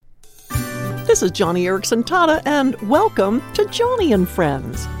This is Joni Eareckson Tada, and welcome to Joni and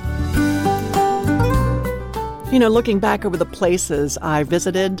Friends. Looking back over the places I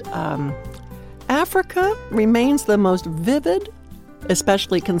visited, Africa remains the most vivid,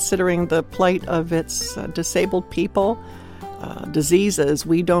 especially considering the plight of its disabled people. Diseases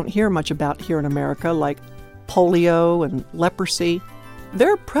we don't hear much about here in America, like polio and leprosy.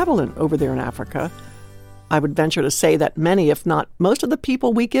 They're prevalent over there in Africa. I would venture to say that many, if not most of the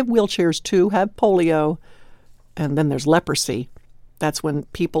people we give wheelchairs to have polio. And then there's leprosy. That's when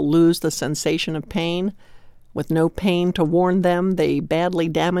people lose the sensation of pain. With no pain to warn them, they badly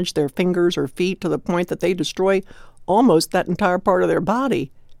damage their fingers or feet to the point that they destroy almost that entire part of their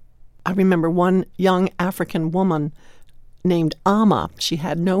body. I remember one young African woman named Ama. She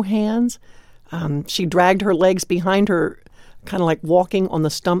had no hands. She dragged her legs behind her, kind of like walking on the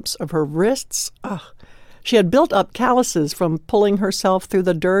stumps of her wrists. She had built up calluses from pulling herself through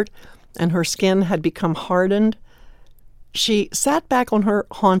the dirt, and her skin had become hardened. She sat back on her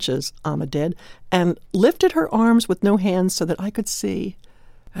haunches, Ama did, and lifted her arms with no hands so that I could see.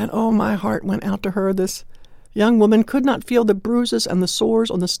 And my heart went out to her. This young woman could not feel the bruises and the sores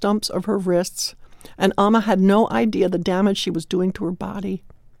on the stumps of her wrists, and Ama had no idea the damage she was doing to her body.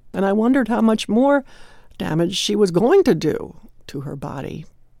 And I wondered how much more damage she was going to do to her body.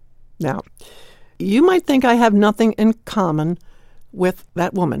 Now, you might think I have nothing in common with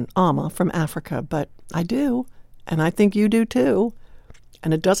that woman, Ama, from Africa, but I do. And I think you do too.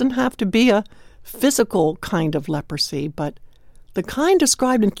 And it doesn't have to be a physical kind of leprosy, but the kind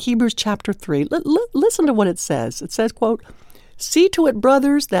described in Hebrews chapter 3. Listen to what it says. It says, quote, "See to it,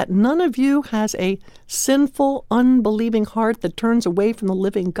 brothers, that none of you has a sinful, unbelieving heart that turns away from the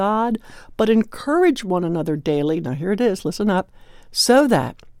living God, but encourage one another daily." Now here it is, listen up. "So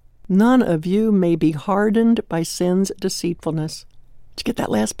that none of you may be hardened by sin's deceitfulness." Did you get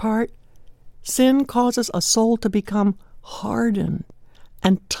that last part? Sin causes a soul to become hardened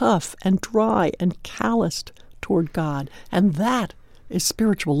and tough and dry and calloused toward God. And that is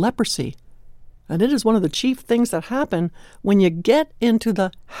spiritual leprosy. And it is one of the chief things that happen when you get into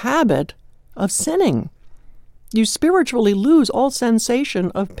the habit of sinning. You spiritually lose all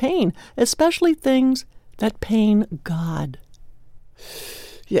sensation of pain, especially things that pain God.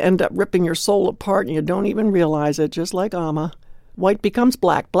 You end up ripping your soul apart and you don't even realize it, just like Ama. White becomes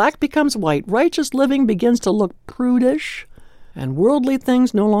black, black becomes white, righteous living begins to look prudish, and worldly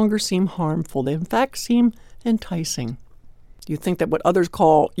things no longer seem harmful. They in fact seem enticing. You think that what others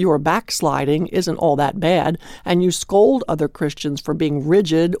call your backsliding isn't all that bad, and you scold other Christians for being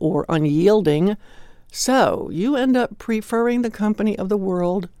rigid or unyielding. So you end up preferring the company of the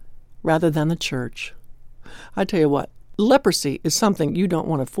world rather than the church. I tell you what, leprosy is something you don't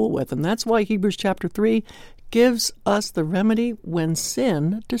want to fool with, and that's why Hebrews chapter 3 gives us the remedy when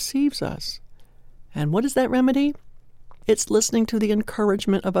sin deceives us. And what is that remedy? It's listening to the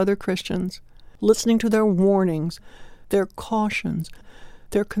encouragement of other Christians, listening to their warnings, their cautions,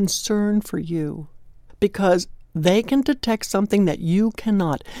 their concern for you, because they can detect something that you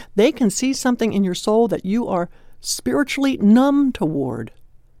cannot. They can see something in your soul that you are spiritually numb toward.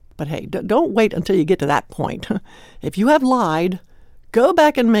 But hey, don't wait until you get to that point. If you have lied, go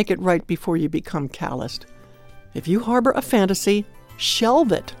back and make it right before you become calloused. If you harbor a fantasy,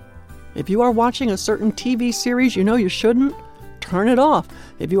 shelve it. If you are watching a certain TV series you know you shouldn't, turn it off.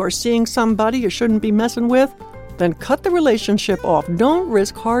 If you are seeing somebody you shouldn't be messing with, then cut the relationship off. Don't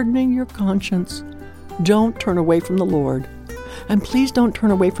risk hardening your conscience. Don't turn away from the Lord. And please don't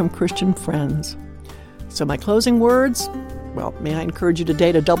turn away from Christian friends. So my closing words, well, may I encourage you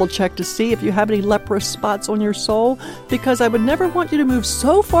today to double check to see if you have any leprous spots on your soul, because I would never want you to move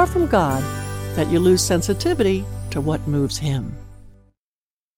so far from God that you lose sensitivity to what moves Him.